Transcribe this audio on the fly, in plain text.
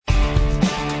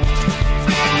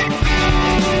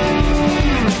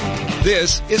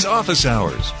This is Office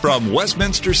Hours from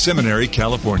Westminster Seminary,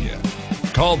 California.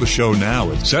 Call the show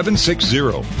now at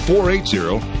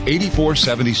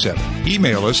 760-480-8477.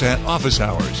 Email us at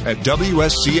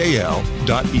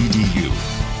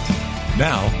officehours@wscal.edu.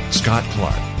 Now, Scott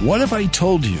Clark. What if I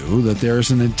told you that there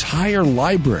is an entire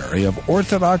library of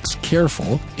orthodox,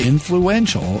 careful,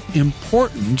 influential,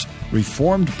 important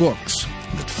Reformed books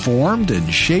that formed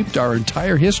and shaped our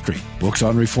entire history? Books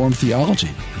on Reformed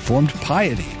theology, Reformed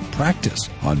piety, practice,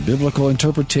 on biblical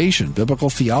interpretation, biblical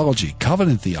theology,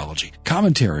 covenant theology,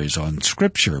 commentaries on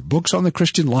Scripture, books on the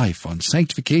Christian life, on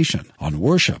sanctification, on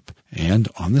worship, and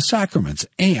on the sacraments.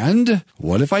 And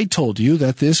what if I told you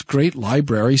that this great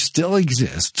library still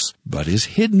exists, but is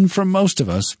hidden from most of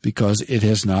us because it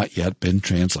has not yet been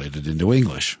translated into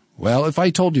English? Well, if I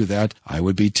told you that, I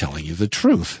would be telling you the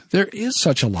truth. There is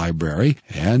such a library,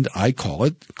 and I call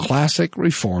it Classic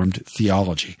Reformed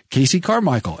Theology. Casey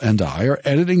Carmichael and I are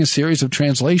editing a series of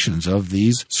translations of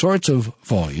these sorts of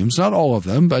volumes, not all of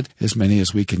them, but as many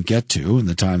as we can get to in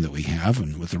the time that we have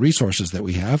and with the resources that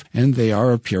we have, and they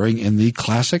are appearing in the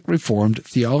Classic Reformed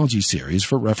Theology series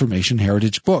for Reformation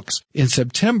Heritage Books. In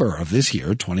September of this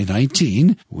year,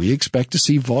 2019, we expect to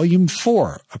see Volume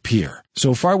 4 appear.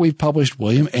 So far, we've published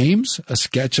William Ames, A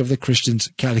Sketch of the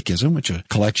Christian's Catechism, which is a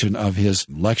collection of his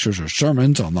lectures or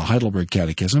sermons on the Heidelberg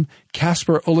Catechism,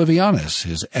 Caspar Olevianus,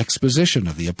 his exposition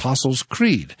of the Apostles'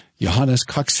 Creed, Johannes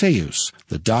Coxeus,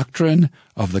 The Doctrine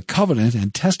of the Covenant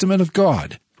and Testament of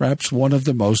God, perhaps one of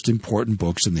the most important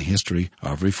books in the history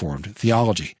of Reformed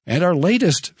theology. And our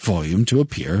latest volume to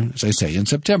appear, as I say, in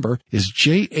September, is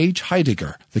J.H.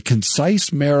 Heidegger, The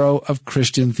Concise Marrow of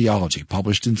Christian Theology,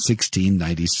 published in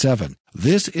 1697.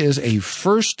 This is a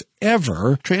first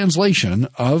ever translation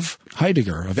of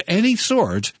Heidegger of any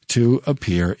sort to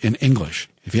appear in English.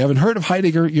 If you haven't heard of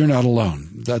Heidegger, you're not alone.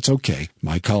 That's okay.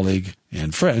 My colleague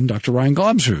and friend, Dr. Ryan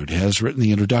Glomsrud, has written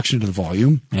the introduction to the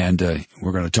volume, and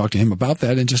we're going to talk to him about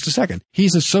that in just a second.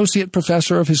 He's Associate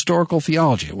Professor of Historical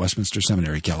Theology at Westminster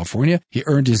Seminary, California. He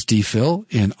earned his DPhil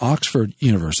in Oxford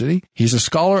University. He's a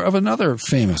scholar of another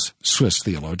famous Swiss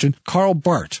theologian, Karl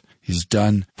Barth. He's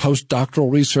done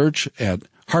postdoctoral research at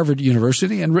Harvard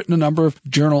University and written a number of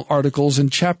journal articles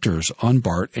and chapters on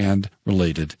Barth and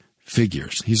related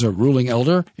figures. He's a ruling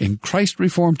elder in Christ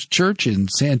Reformed Church in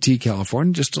Santee,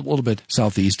 California, just a little bit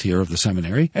southeast here of the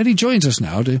seminary. And he joins us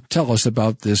now to tell us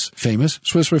about this famous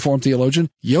Swiss Reformed theologian,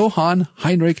 Johann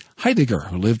Heinrich Heidegger,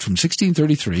 who lived from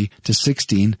 1633 to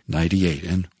 1698,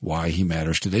 and why he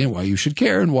matters today and why you should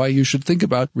care and why you should think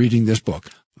about reading this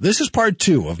book. This is part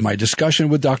 2 of my discussion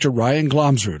with Dr. Ryan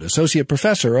Glomsrud, Associate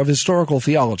Professor of Historical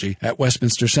Theology at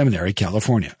Westminster Seminary,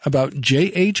 California, about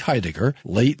J.H. Heidegger,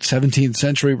 late 17th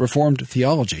century Reformed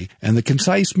theology, and the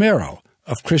concise marrow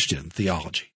of Christian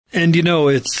theology. And, you know,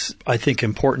 it's, I think,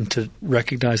 important to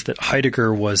recognize that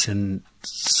Heidegger was in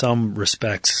some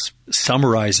respects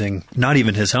summarizing not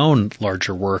even his own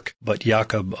larger work, but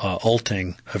Jakob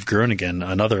Alting of Groningen,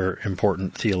 another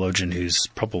important theologian who's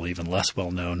probably even less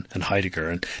well known than Heidegger.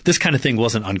 And this kind of thing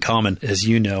wasn't uncommon. As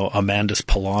you know, Amandus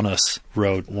Paulanus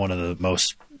wrote one of the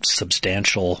most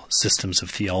substantial systems of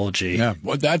theology. Yeah,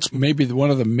 well, that's maybe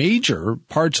one of the major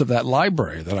parts of that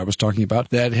library that I was talking about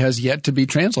that has yet to be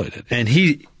translated. And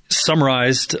he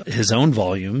summarized his own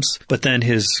volumes, but then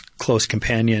his close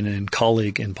companion and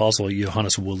colleague in Basel,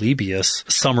 Johannes Welibius,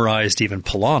 summarized even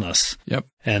Paulanus. Yep.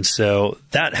 And so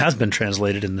that has been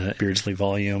translated in the Beardsley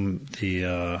volume,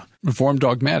 the Reformed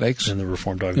Dogmatics. In the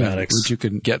Reformed Dogmatics. Yeah, which you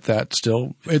can get that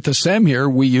still. At the SEM here,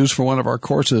 we use for one of our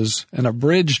courses an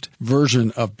abridged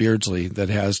version of Beardsley that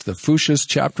has the Fuchsius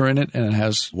chapter in it, and it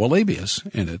has Welibius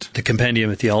in it. The Compendium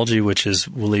of Theology, which is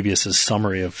Welibius'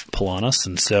 summary of Paulanus.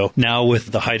 And so now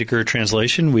with the Heidegger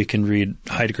translation, we can read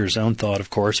Heidegger's own thought,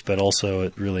 of course, but also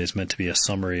it really is meant to be a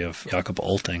summary of Jakob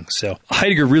Alting. So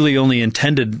Heidegger really only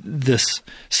intended this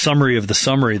summary of the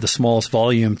summary, the smallest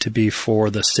volume, to be for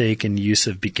the sake and use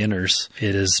of beginners.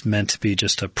 It is meant to be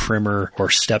just a primer or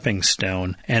stepping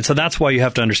stone. And so that's why you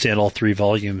have to understand all 3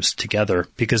 volumes together,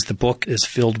 because the book is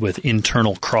filled with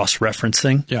internal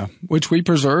cross-referencing. Yeah, which we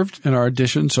preserved in our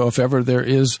edition. So if ever there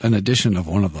is an edition of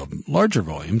one of the larger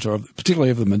volumes, or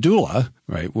particularly of the medulla,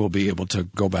 right, we'll be able to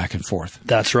go back and forth.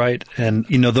 That's right. And,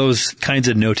 you know, those kinds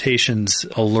of notations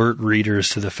alert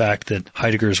readers to the fact that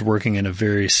Heidegger is working in a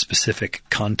very specific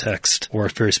context or a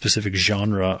very specific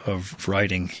genre of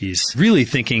writing. He's really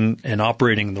thinking and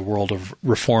operating in the world of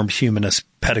Reformed humanist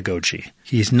pedagogy.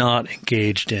 He's not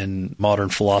engaged in modern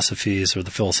philosophies or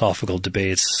the philosophical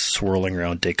debates swirling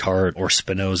around Descartes or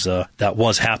Spinoza. That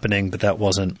was happening, but that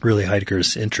wasn't really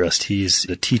Heidegger's interest. He's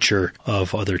the teacher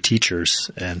of other teachers,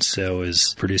 and so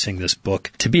is producing this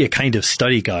book to be a kind of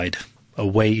study guide a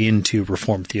way into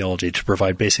Reformed theology, to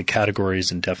provide basic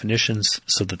categories and definitions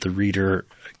so that the reader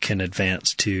can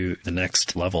advance to the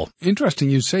next level. Interesting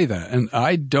you say that, and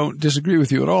I don't disagree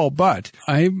with you at all, but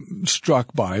I'm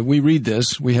struck by, we read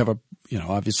this, we have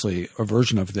obviously a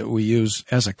version of it that we use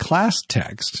as a class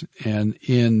text, and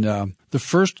in the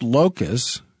first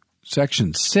locus,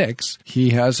 Section 6,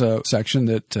 he has a section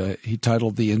that he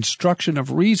titled The Instruction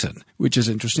of Reason, which is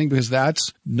interesting because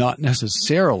that's not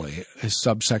necessarily a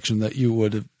subsection that you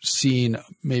would have seen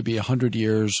maybe 100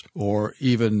 years or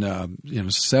even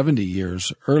 70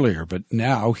 years earlier. But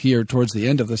now, here towards the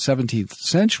end of the 17th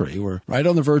century, we're right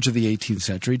on the verge of the 18th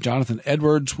century. Jonathan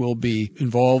Edwards will be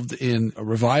involved in a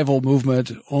revival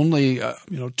movement only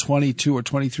 22 or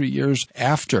 23 years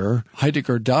after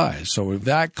Heidegger dies. So we're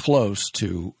that close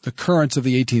to the currents of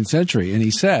the 18th century. And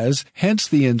he says, hence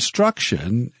the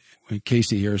instruction,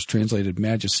 Casey here is translated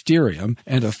magisterium,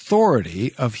 and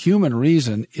authority of human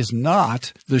reason is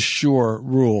not the sure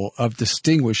rule of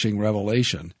distinguishing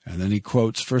revelation. And then he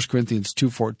quotes 1 Corinthians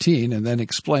 2:14 and then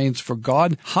explains, for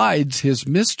God hides his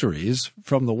mysteries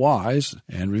from the wise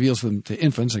and reveals them to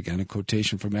infants, again a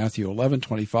quotation from Matthew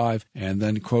 11:25, and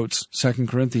then quotes 2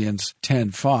 Corinthians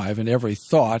 10:5, and every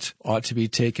thought ought to be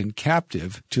taken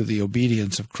captive to the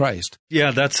obedience of Christ.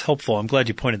 Yeah, that's helpful. I'm glad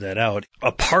you pointed that out.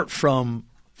 Apart from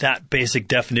that basic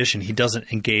definition, he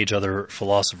doesn't engage other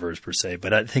philosophers per se,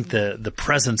 but I think the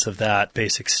presence of that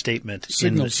basic statement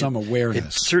signals some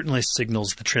awareness. It certainly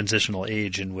signals the transitional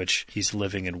age in which he's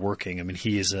living and working. I mean,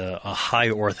 he is a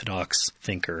high orthodox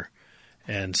thinker,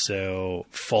 and so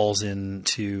falls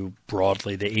into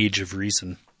broadly the age of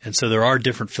reason. And so there are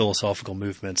different philosophical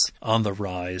movements on the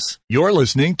rise. You're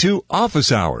listening to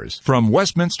Office Hours from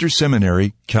Westminster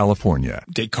Seminary, California.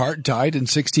 Descartes died in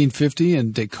 1650,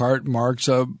 and Descartes marks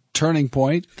a turning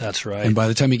point. That's right. And by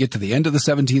the time you get to the end of the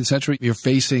 17th century, you're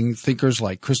facing thinkers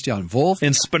like Christian Wolff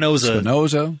and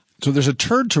Spinoza. So there's a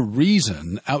turn to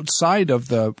reason outside of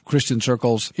the Christian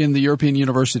circles in the European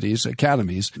universities,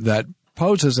 academies, that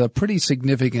poses a pretty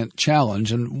significant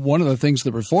challenge. And one of the things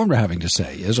the Reformed are having to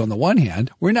say is, on the one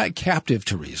hand, we're not captive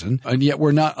to reason, and yet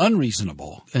we're not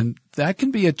unreasonable. And that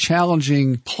can be a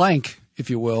challenging plank, if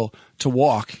you will, to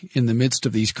walk in the midst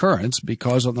of these currents,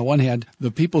 because on the one hand,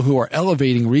 the people who are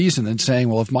elevating reason and saying,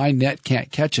 well, if my net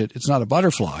can't catch it, it's not a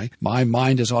butterfly. My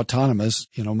mind is autonomous.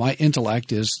 My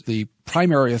intellect is the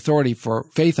primary authority for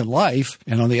faith and life.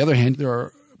 And on the other hand, there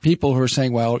are people who are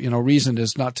saying, well, reason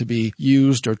is not to be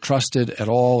used or trusted at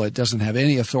all. It doesn't have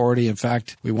any authority. In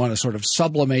fact, we want to sort of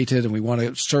sublimate it, and we want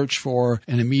to search for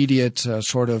an immediate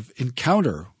sort of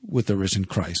encounter with the risen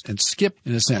Christ and skip,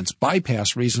 in a sense,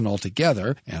 bypass reason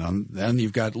altogether. And then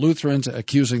you've got Lutherans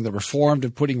accusing the Reformed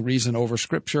of putting reason over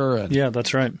Scripture. Yeah,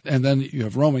 that's right. And then you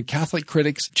have Roman Catholic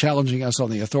critics challenging us on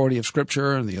the authority of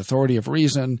Scripture and the authority of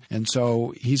reason. And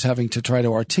so he's having to try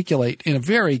to articulate in a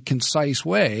very concise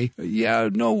way,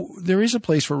 there is a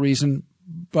place for reason,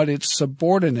 but it's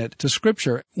subordinate to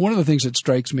Scripture. One of the things that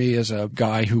strikes me as a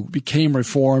guy who became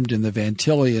Reformed in the Van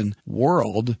Tillian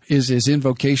world is his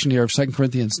invocation here of 2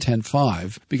 Corinthians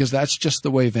 10:5, because that's just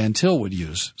the way Van Til would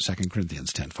use 2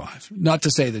 Corinthians 10:5. Not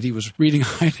to say that he was reading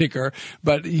Heidegger,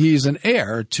 but he's an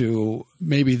heir to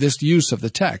maybe this use of the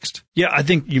text. Yeah, I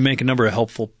think you make a number of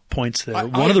helpful points there.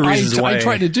 One of the reasons why I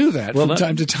try to do that from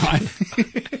time to time.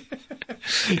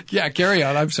 Yeah, carry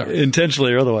on. I'm sorry.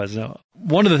 Intentionally or otherwise, no.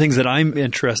 One of the things that I'm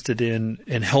interested in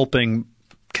helping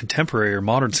contemporary or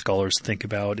modern scholars think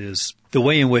about is the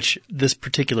way in which this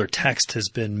particular text has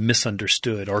been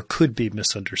misunderstood or could be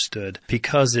misunderstood,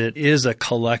 because it is a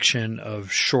collection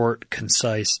of short,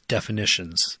 concise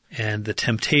definitions. And the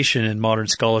temptation in modern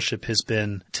scholarship has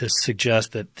been to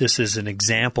suggest that this is an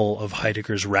example of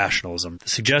Heidegger's rationalism. The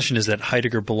suggestion is that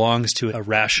Heidegger belongs to a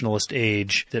rationalist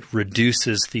age that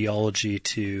reduces theology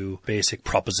to basic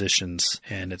propositions,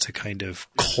 and it's a kind of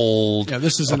cold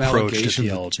approach to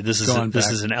theology. This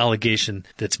is an allegation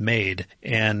that's made,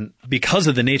 and because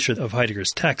of the nature of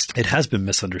Heidegger's text, it has been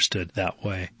misunderstood that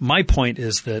way. My point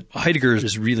is that Heidegger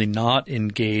is really not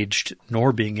engaged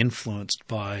nor being influenced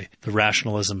by the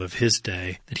rationalism of his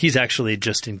day, that he's actually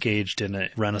just engaged in a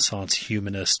Renaissance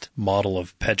humanist model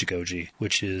of pedagogy,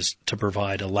 which is to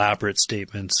provide elaborate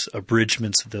statements,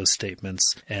 abridgments of those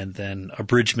statements, and then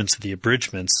abridgments of the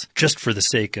abridgments, just for the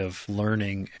sake of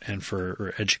learning and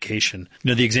for education.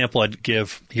 The example I'd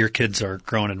give, your kids are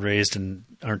grown and raised and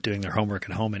aren't doing their homework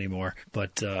at home anymore.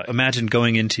 But imagine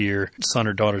going into your son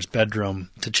or daughter's bedroom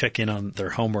to check in on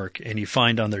their homework, and you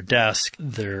find on their desk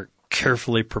their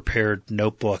carefully prepared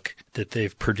notebook that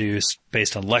they've produced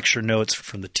based on lecture notes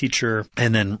from the teacher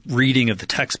and then reading of the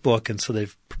textbook. And so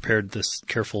they've prepared this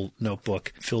careful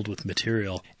notebook filled with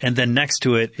material. And then next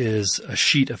to it is a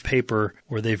sheet of paper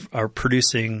where they are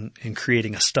producing and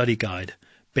creating a study guide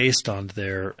based on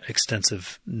their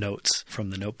extensive notes from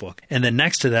the notebook. And then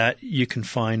next to that, you can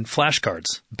find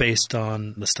flashcards based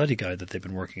on the study guide that they've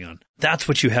been working on. That's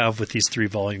what you have with these 3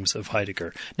 volumes of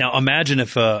Heidegger. Now, imagine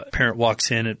if a parent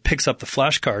walks in and picks up the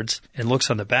flashcards and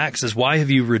looks on the back and says, why have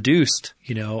you reduced,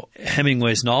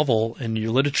 Hemingway's novel in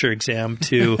your literature exam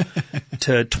to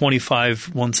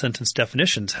 25 one-sentence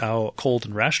definitions? How cold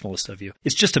and rationalist of you.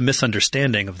 It's just a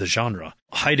misunderstanding of the genre.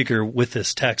 Heidegger, with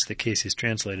this text that Casey's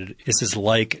translated, is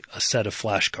like a set of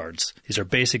flashcards. These are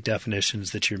basic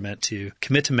definitions that you're meant to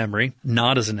commit to memory,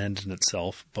 not as an end in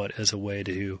itself, but as a way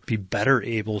to be better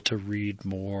able to read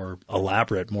more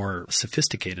elaborate, more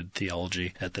sophisticated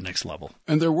theology at the next level.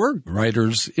 And there were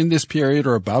writers in this period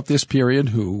or about this period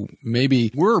who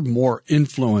maybe were more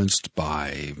influenced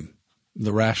by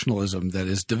the rationalism that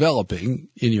is developing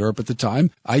in Europe at the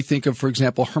time. I think of, for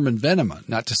example, Herman Veneman,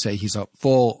 not to say he's a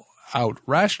full-out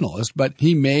rationalist, but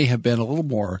he may have been a little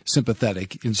more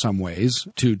sympathetic in some ways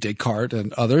to Descartes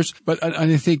and others. But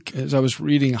I think as I was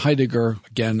reading Heidegger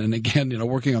again and again,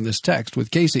 working on this text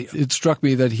with Casey, it struck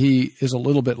me that he is a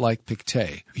little bit like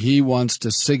Pictet. He wants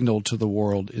to signal to the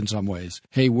world in some ways,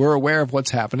 hey, we're aware of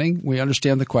what's happening. We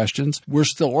understand the questions. We're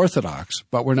still orthodox,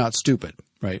 but we're not stupid.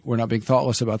 Right. We're not being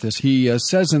thoughtless about this. He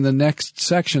says in the next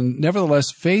section,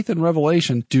 nevertheless, faith and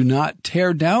revelation do not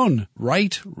tear down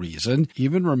right reason,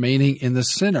 even remaining in the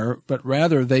sinner, but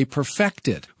rather they perfect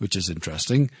it, which is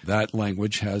interesting. That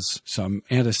language has some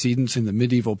antecedents in the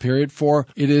medieval period, for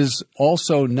it is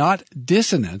also not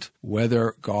dissonant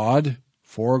whether God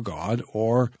for God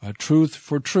or a truth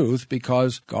for truth,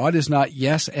 because God is not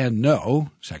yes and no,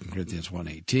 2 Corinthians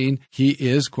 1:18. He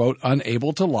is, quote,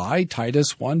 unable to lie,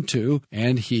 Titus 1:2,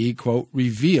 and he, quote,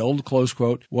 revealed, close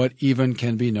quote, what even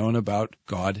can be known about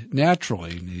God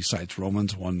naturally. And he cites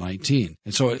Romans 1:19.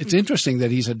 And so it's interesting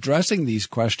that he's addressing these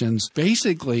questions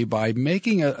basically by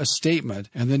making a statement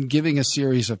and then giving a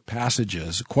series of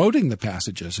passages, quoting the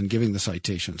passages and giving the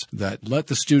citations that let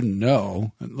the student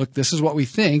know, look, this is what we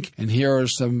think, and here are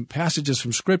some passages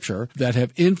from Scripture that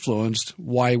have influenced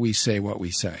why we say what we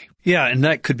say. Yeah, and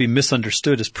that could be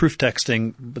misunderstood as proof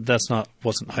texting, but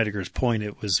wasn't Heidegger's point.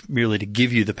 It was merely to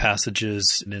give you the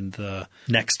passages, and in the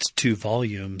next 2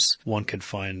 volumes, one could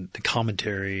find the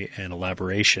commentary and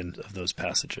elaboration of those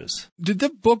passages. Did the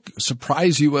book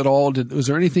surprise you at all? Was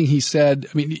there anything he said?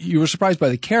 I mean, you were surprised by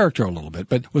the character a little bit,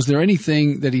 but was there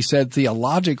anything that he said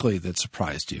theologically that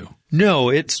surprised you? No,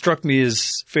 it struck me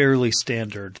as fairly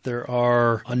standard. There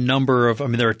are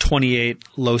there are 28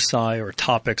 loci or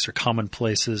topics or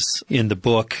commonplaces in the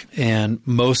book, and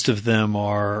most of them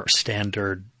are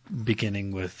standard,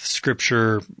 beginning with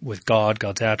Scripture, with God,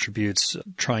 God's attributes,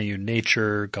 triune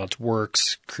nature, God's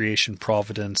works, creation,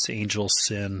 providence, angels,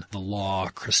 sin, the law,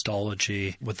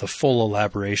 Christology, with the full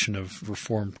elaboration of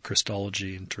Reformed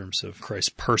Christology in terms of Christ's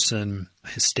person,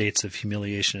 his states of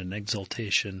humiliation and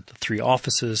exaltation, the 3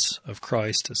 offices of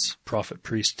Christ as prophet,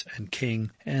 priest, and king,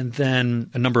 and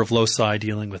then a number of loci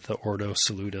dealing with the Ordo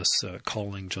Salutis,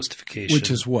 calling, justification.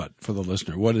 Which is what, for the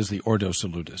listener? What is the Ordo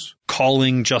Salutis?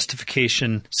 Calling,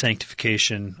 justification,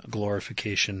 sanctification,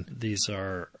 glorification. These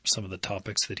are some of the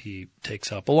topics that he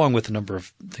takes up, along with a number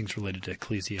of things related to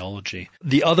ecclesiology.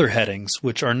 The other headings,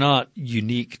 which are not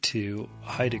unique to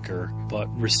Heidegger, but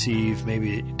receive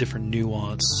maybe different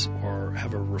nuance or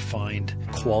have a refined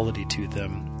quality to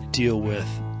them, deal with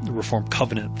the Reformed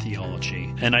covenant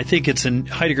theology. And I think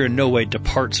Heidegger in no way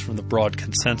departs from the broad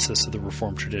consensus of the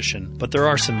Reformed tradition, but there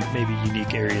are some maybe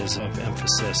unique areas of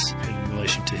emphasis in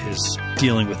relation to his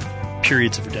dealing with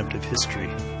periods of redemptive history,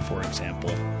 for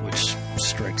example, which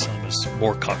strikes some as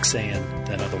more Coxean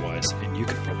than otherwise, and you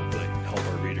could probably help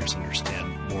our readers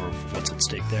understand more of what's at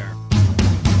stake there.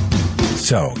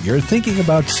 So, you're thinking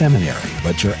about seminary,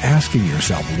 but you're asking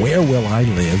yourself, where will I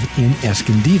live in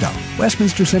Escondido?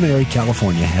 Westminster Seminary,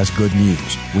 California has good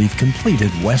news. We've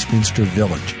completed Westminster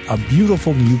Village, a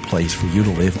beautiful new place for you to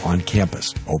live on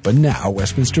campus. Open now,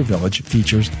 Westminster Village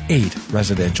features 8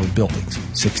 residential buildings,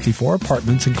 64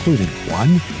 apartments including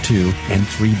 1, 2, and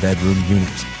 3-bedroom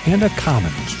units, and a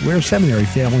commons where seminary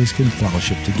families can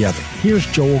fellowship together. Here's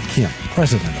Joel Kim,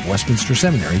 president of Westminster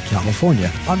Seminary,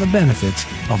 California, on the benefits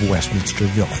of Westminster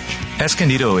Westminster Village.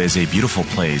 Escondido is a beautiful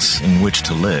place in which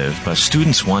to live, but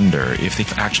students wonder if they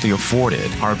can actually afford it.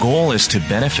 Our goal is to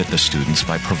benefit the students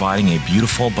by providing a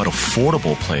beautiful but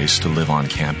affordable place to live on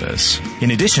campus.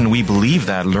 In addition, we believe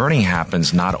that learning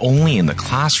happens not only in the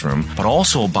classroom, but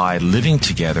also by living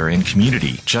together in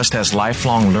community. Just as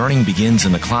lifelong learning begins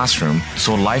in the classroom,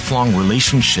 so lifelong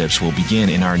relationships will begin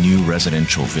in our new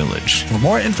residential village. For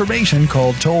more information,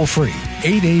 call toll-free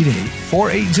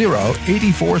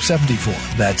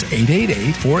 888-480-8474. That's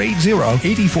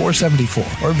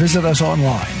 888-480-8474. Or visit us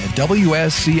online at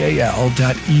wscal.edu.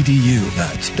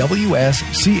 That's wscal.edu.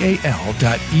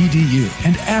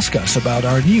 And ask us about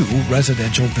our new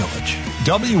residential village.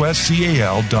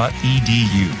 wscal.edu.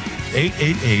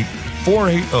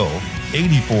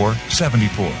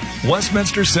 888-480-8474.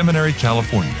 Westminster Seminary,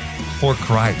 California. For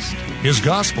Christ, His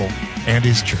gospel, and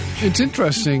His church. It's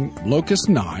interesting, Locus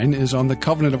 9 is on the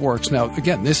covenant of works. Now,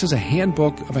 again, this is a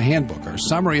handbook of a handbook, or a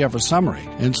summary of a summary.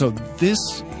 And so this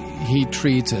he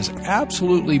treats as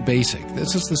absolutely basic.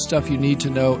 This is the stuff you need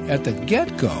to know at the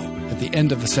get-go, at the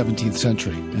end of the 17th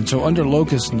century. And so under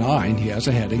Locus 9, he has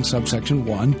a heading, subsection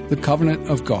 1, the covenant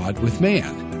of God with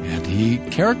man. And he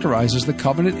characterizes the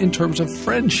covenant in terms of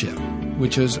friendship,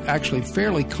 which is actually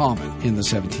fairly common in the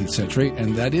 17th century,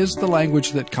 and that is the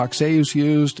language that Coxeus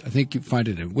used. I think you find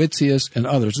it in Witzius and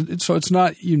others. So it's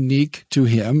not unique to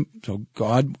him. So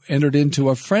God entered into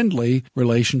a friendly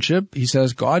relationship. He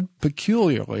says God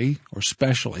peculiarly or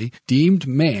specially deemed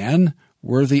man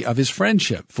worthy of his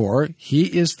friendship, for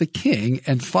he is the king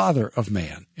and father of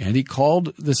man. And he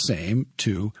called the same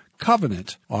to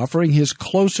covenant, offering his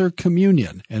closer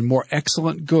communion and more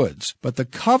excellent goods. But the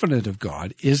covenant of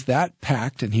God is that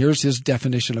pact, and here's his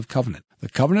definition of covenant. The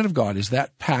covenant of God is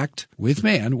that pact with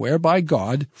man whereby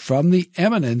God, from the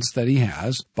eminence that he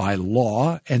has, by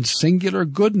law and singular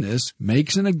goodness,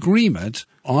 makes an agreement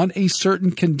on a certain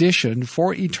condition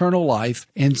for eternal life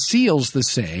and seals the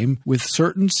same with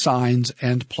certain signs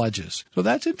and pledges. So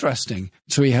that's interesting.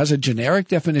 So he has a generic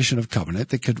definition of covenant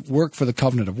that could work for the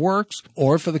covenant of works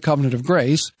or for the covenant of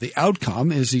grace. The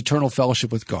outcome is eternal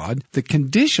fellowship with God. The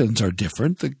conditions are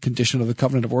different. The condition of the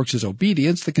covenant of works is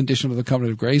obedience. The condition of the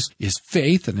covenant of grace is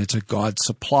faith, and it's a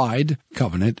God-supplied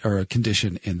covenant or a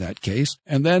condition in that case.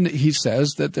 And then he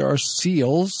says that there are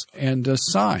seals and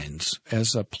signs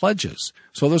as pledges.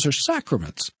 So those are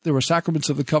sacraments. There were sacraments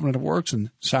of the covenant of works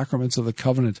and sacraments of the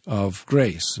covenant of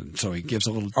grace. And so he gives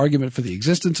a little argument for the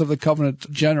existence of the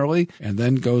covenant generally, and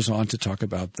then goes on to talk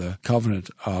about the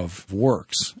covenant of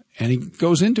works. And he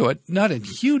goes into it, not in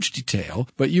huge detail,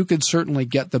 but you could certainly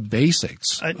get the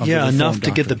basics. Enough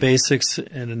to get the basics,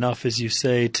 and enough, as you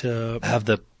say, to have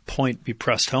the point be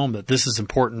pressed home that this is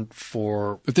important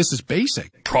for... But this is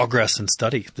basic. Progress and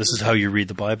study. This is how you read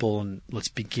the Bible, and let's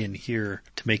begin here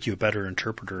to make you a better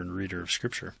interpreter and reader of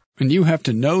Scripture. And you have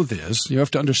to know this, you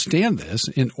have to understand this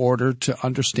in order to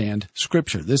understand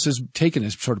Scripture. This is taken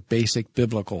as sort of basic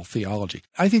biblical theology.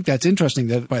 I think that's interesting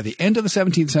that by the end of the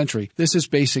 17th century, this is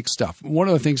basic stuff. One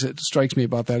of the things that strikes me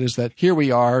about that is that here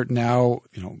we are now,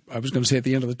 I was going to say at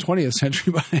the end of the 20th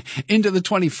century, but into the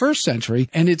 21st century,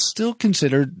 and it's still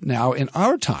considered now in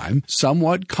our time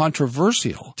somewhat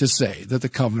controversial to say that the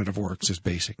covenant of works is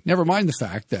basic. Never mind the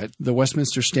fact that the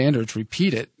Westminster Standards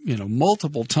repeat it,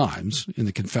 multiple times in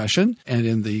the Confession and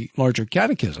in the larger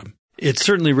catechism. It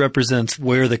certainly represents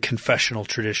where the confessional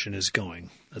tradition is going.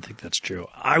 I think that's true.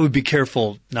 I would be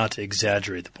careful not to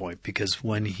exaggerate the point, because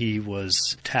when he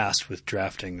was tasked with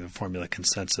drafting the Formula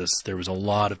Consensus, there was a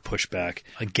lot of pushback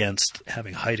against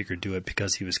having Heidegger do it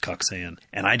because he was Coxean.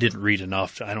 And I didn't read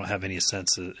enough. I don't have any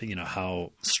sense of,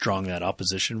 how strong that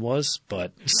opposition was.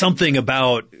 But something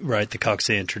about, the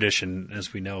Coxean tradition,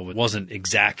 as we know, wasn't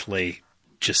exactly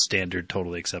just standard,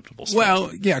 totally acceptable stuff.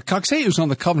 Well, yeah, Coxeus on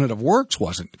the covenant of works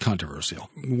wasn't controversial.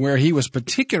 Where he was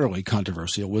particularly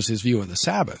controversial was his view of the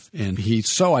Sabbath. And he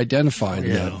so identified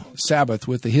the Sabbath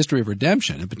with the history of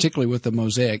redemption, and particularly with the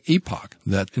Mosaic epoch,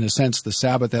 that in a sense the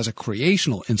Sabbath as a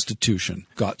creational institution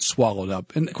got swallowed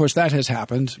up. And of course that has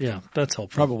happened. Yeah, that's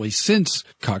helpful. Probably since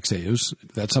Coxeus.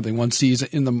 That's something one sees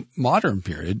in the modern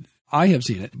period. I have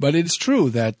seen it. But it's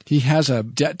true that he has a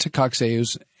debt to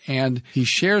Coxeus, and he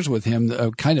shares with him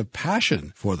a kind of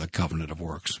passion for the covenant of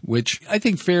works, which I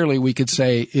think fairly we could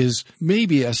say is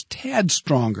maybe a tad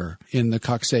stronger in the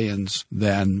Coxeans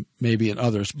than maybe in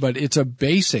others. But it's a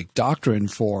basic doctrine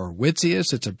for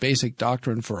Witzius. It's a basic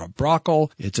doctrine for Abrakel.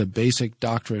 It's a basic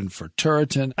doctrine for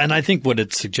Turretin. And I think what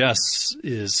it suggests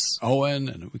is... Owen,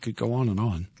 and we could go on and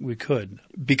on. We could.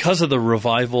 Because of the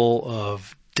revival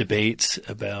of debates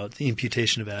about the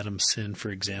imputation of Adam's sin, for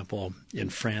example, in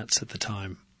France at the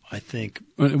time, I think.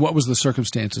 What was the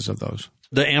circumstances of those?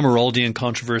 The Amyraldian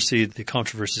controversy, the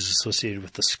controversies associated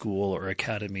with the school or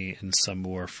academy in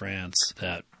Saumur, France,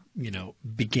 that,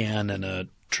 began in a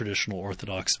traditional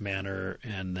Orthodox manner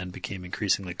and then became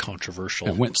increasingly controversial.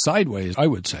 It went sideways, I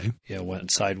would say. Yeah, it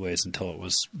went sideways until it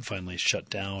was finally shut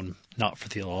down, not for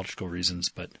theological reasons,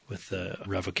 but with the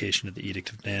revocation of the Edict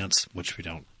of Nantes, which we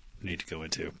don't need to go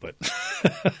into, but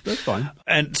that's fine.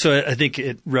 And so I think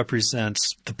it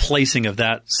represents the placing of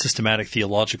that systematic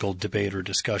theological debate or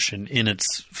discussion in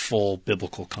its full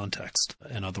biblical context.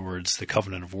 In other words, the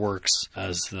covenant of works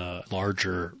as the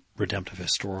larger redemptive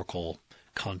historical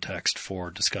context for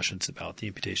discussions about the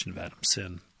imputation of Adam's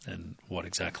sin and what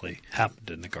exactly happened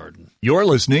in the garden. You're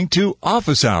listening to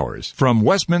Office Hours from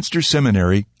Westminster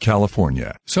Seminary,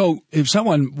 California. So if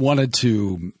someone wanted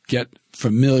to get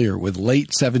familiar with late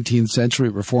 17th century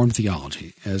Reformed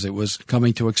theology as it was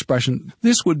coming to expression,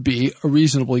 this would be a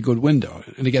reasonably good window.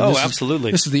 And again, absolutely.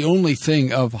 This is the only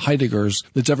thing of Heidegger's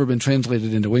that's ever been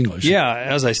translated into English. Yeah,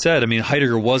 as I said,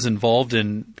 Heidegger was involved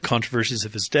in controversies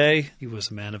of his day. He was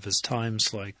a man of his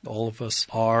times, like all of us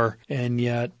are. And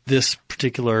yet this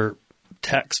particular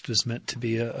text was meant to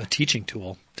be a teaching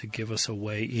tool to give us a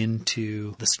way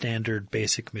into the standard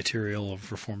basic material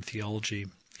of Reformed theology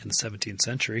in the 17th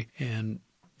century. And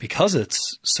because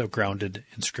it's so grounded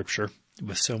in Scripture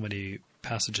with so many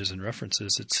passages and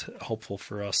references, it's helpful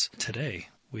for us today.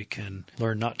 We can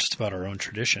learn not just about our own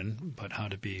tradition, but how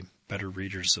to be better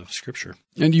readers of Scripture.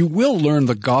 And you will learn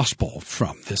the gospel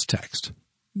from this text.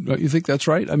 Don't you think that's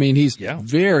right? He's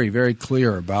very, very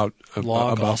clear about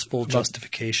law, gospel,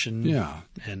 justification, yeah,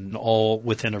 and all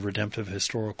within a redemptive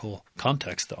historical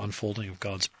context, the unfolding of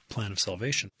God's plan of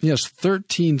salvation. Yes,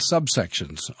 13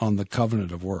 subsections on the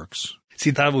covenant of works. See,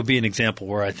 that would be an example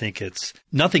where I think it's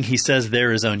nothing he says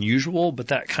there is unusual, but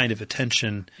that kind of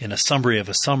attention in a summary of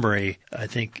a summary, I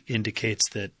think, indicates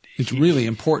that it's really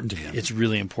important to him. It's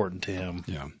really important to him.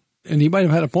 Yeah. And he might have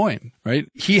had a point, right?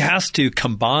 He has to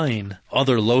combine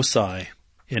other loci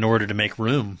in order to make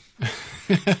room.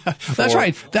 That's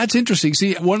right. That's interesting.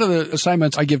 See, one of the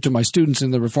assignments I give to my students in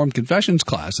the Reformed Confessions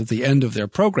class at the end of their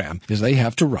program is they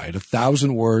have to write a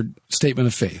 1,000-word statement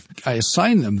of faith. I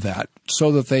assign them that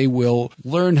so that they will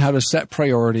learn how to set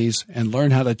priorities and learn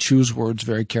how to choose words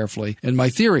very carefully. And my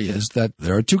theory is that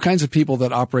there are two kinds of people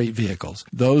that operate vehicles: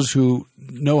 those who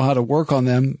know how to work on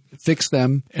them, fix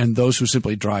them, and those who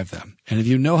simply drive them. And if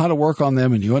you know how to work on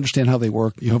them and you understand how they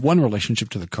work, you have one relationship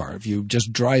to the car. If you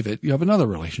just drive it, you have another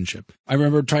relationship. I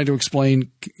remember trying to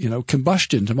explain,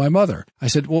 combustion to my mother. I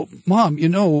said, well, Mom,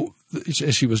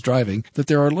 as she was driving, that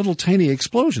there are little tiny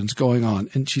explosions going on.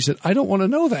 And she said, I don't want to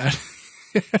know that.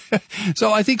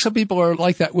 So I think some people are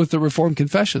like that with the Reformed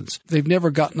Confessions. They've never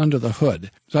gotten under the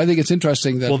hood. So I think it's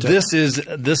interesting that... Well, this is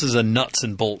a nuts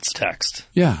and bolts text.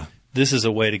 Yeah. This is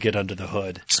a way to get under the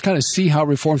hood. Just kind of see how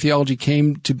Reformed theology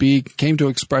came to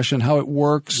expression, how it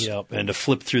works. Yep, and to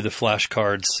flip through the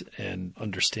flashcards and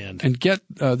understand. And get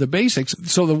the basics.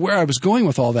 So where I was going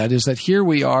with all that is that here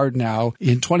we are now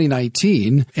in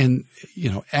 2019, and,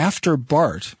 after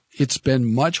Barth, it's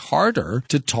been much harder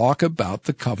to talk about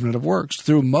the covenant of works.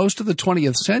 Through most of the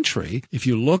 20th century, if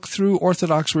you look through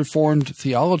Orthodox Reformed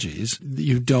theologies,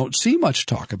 you don't see much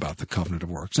talk about the covenant of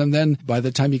works. And then by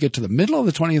the time you get to the middle of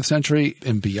the 20th century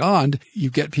and beyond, you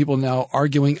get people now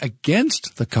arguing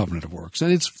against the covenant of works.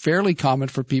 And it's fairly common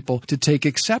for people to take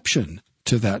exception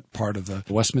to that part of the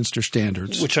Westminster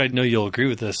Standards. Which I know you'll agree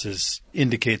with this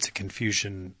indicates a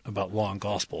confusion about law and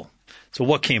gospel. So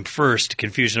what came first,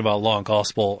 confusion about law and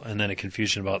gospel, and then a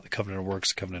confusion about the covenant of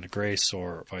works, covenant of grace,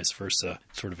 or vice versa,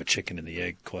 sort of a chicken and the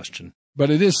egg question. But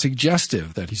it is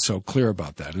suggestive that he's so clear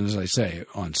about that. And as I say,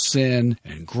 on sin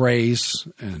and grace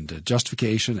and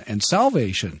justification and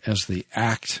salvation as the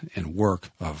act and work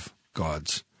of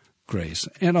God's grace,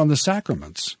 and on the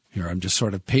sacraments. Here, I'm just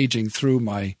sort of paging through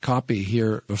my copy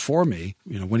here before me.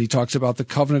 When he talks about the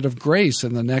covenant of grace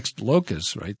in the next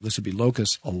locus, right? This would be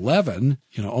locus 11.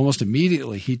 Almost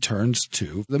immediately he turns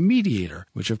to the mediator,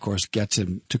 which of course gets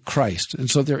him to Christ.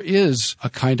 And so there is a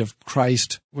kind of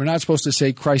Christ. We're not supposed to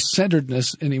say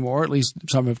Christ-centeredness anymore. At least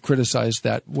some have criticized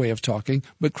that way of talking.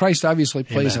 But Christ obviously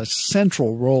plays a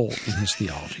central role in his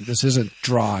theology. This isn't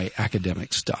dry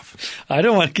academic stuff. I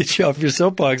don't want to get you off your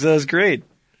soapbox. That was great.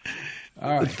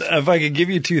 All right. If I could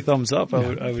give you 2 thumbs up, I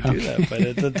would do that,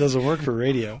 but that doesn't work for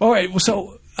radio. All right. Well,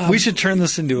 so we should turn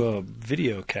this into a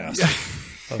video cast.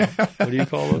 what do you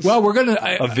call this? Well, we're going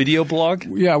a video blog?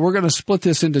 Yeah, we're going to split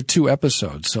this into 2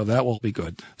 episodes, so that will be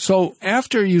good. So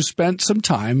after you spent some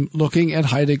time looking at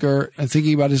Heidegger and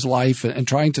thinking about his life and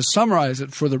trying to summarize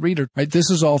it for the reader, right? This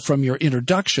is all from your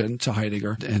introduction to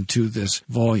Heidegger and to this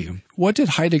volume. What did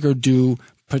Heidegger do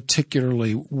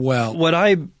particularly well? What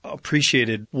I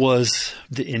appreciated was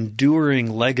the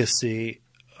enduring legacy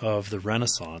of the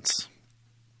Renaissance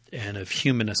and of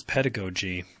humanist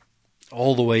pedagogy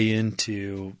all the way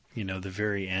into, the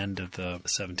very end of the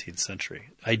 17th century.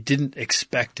 I didn't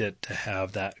expect it to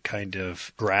have that kind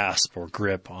of grasp or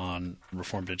grip on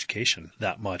Reformed education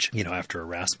that much, after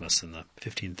Erasmus in the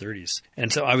 1530s.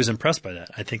 And so I was impressed by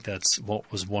that. I think that's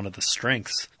what was one of the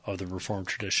strengths of the Reformed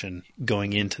tradition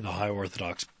going into the High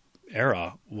Orthodox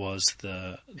era, was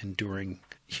the enduring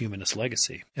humanist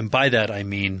legacy. And by that I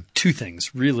mean 2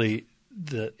 things, really: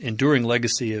 the enduring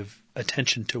legacy of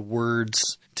attention to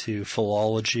words, to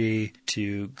philology,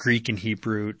 to Greek and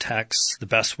Hebrew texts, the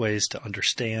best ways to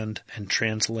understand and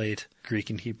translate Greek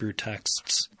and Hebrew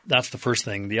texts. That's the first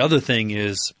thing. The other thing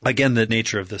is, again, the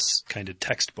nature of this kind of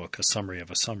textbook, a summary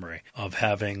of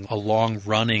having a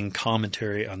long-running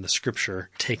commentary on the scripture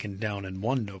taken down in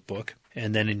one notebook,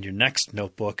 and then in your next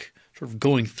notebook, sort of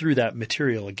going through that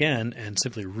material again and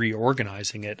simply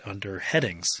reorganizing it under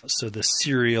headings. So the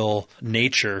serial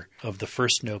nature of the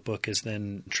first notebook is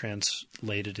then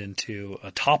translated into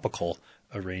a topical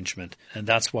arrangement. And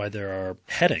that's why there are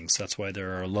headings. That's why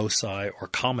there are loci or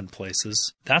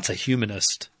commonplaces. That's a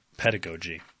humanist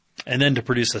pedagogy. And then to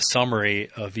produce a summary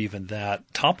of even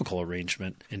that topical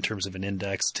arrangement in terms of an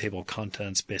index, table of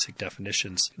contents, basic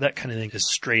definitions, that kind of thing is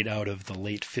straight out of the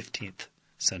late 15th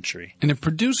century. And it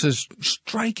produces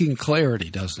striking clarity,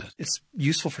 doesn't it? It's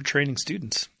useful for training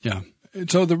students. Yeah.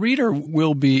 So the reader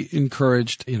will be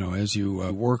encouraged, as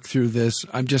you work through this.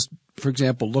 I'm just, for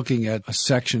example, looking at a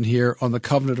section here on the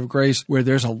Covenant of Grace where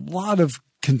there's a lot of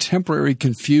contemporary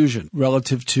confusion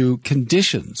relative to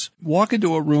conditions. Walk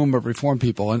into a room of Reformed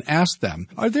people and ask them,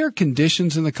 are there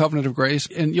conditions in the Covenant of Grace?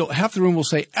 And half the room will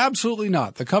say, absolutely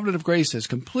not. The Covenant of Grace is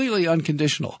completely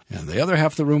unconditional. And the other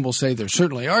half of the room will say there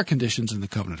certainly are conditions in the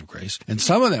Covenant of Grace. And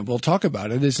some of them will talk about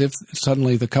it as if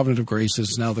suddenly the Covenant of Grace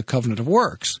is now the Covenant of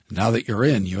Works. Now that you're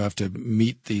in, you have to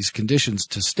meet these conditions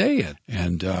to stay in.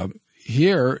 And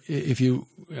here,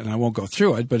 and I won't go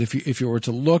through it, but if you were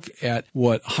to look at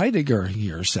what Heidegger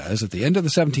here says at the end of the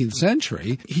 17th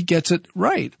century, he gets it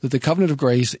right, that the Covenant of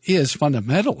Grace is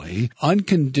fundamentally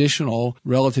unconditional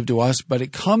relative to us, but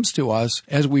it comes to us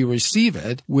as we receive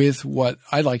it with what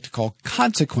I like to call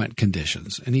consequent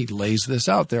conditions. And he lays this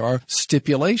out. There are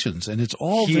stipulations, and it's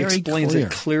all very clear. He explains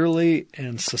it clearly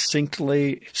and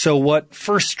succinctly. So what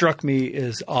first struck me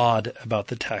is odd about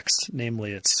the text,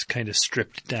 namely it's kind of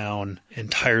stripped down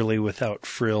entirely without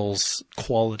frills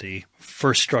quality,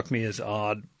 first struck me as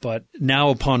odd. But now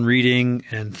upon reading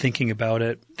and thinking about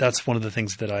it, that's one of the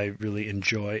things that I really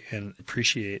enjoy and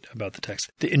appreciate about the text.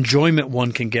 The enjoyment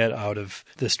one can get out of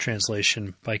this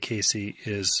translation by Casey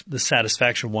is the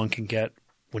satisfaction one can get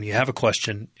when you have a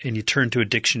question and you turn to a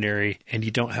dictionary and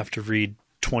you don't have to read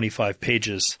 25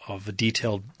 pages of a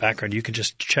detailed background. You can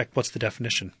just check what's the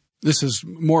definition. This is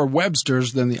more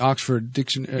Webster's than the Oxford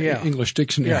English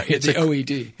Dictionary, it's the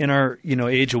OED. In our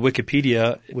age of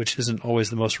Wikipedia, which isn't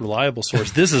always the most reliable source,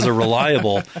 this is a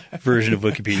reliable version of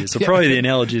Wikipedia. So probably the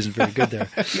analogy isn't very good there.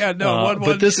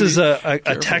 But this is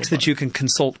a text that you can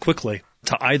consult quickly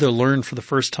to either learn for the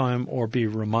first time or be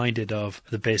reminded of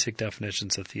the basic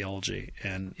definitions of theology.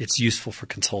 And it's useful for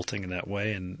consulting in that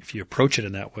way. And if you approach it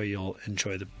in that way, you'll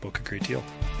enjoy the book a great deal.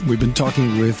 We've been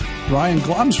talking with Brian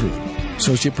Glomsrud,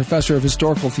 Associate Professor of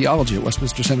Historical Theology at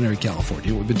Westminster Seminary,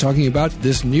 California. We've been talking about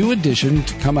this new edition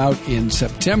to come out in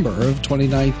September of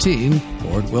 2019,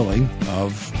 Lord willing,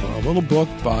 of a little book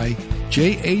by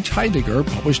J.H. Heidegger,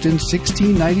 published in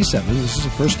 1697. This is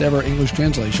the first ever English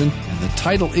translation, and the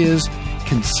title is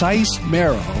Concise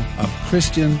Marrow of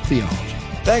Christian Theology.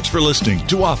 Thanks for listening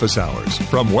to Office Hours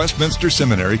from Westminster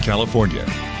Seminary, California.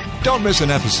 Don't miss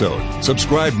an episode.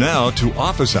 Subscribe now to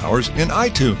Office Hours in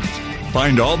iTunes.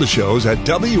 Find all the shows at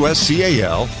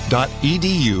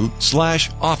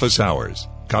wscal.edu/office hours.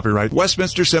 Copyright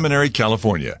Westminster Seminary,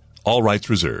 California. All rights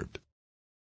reserved.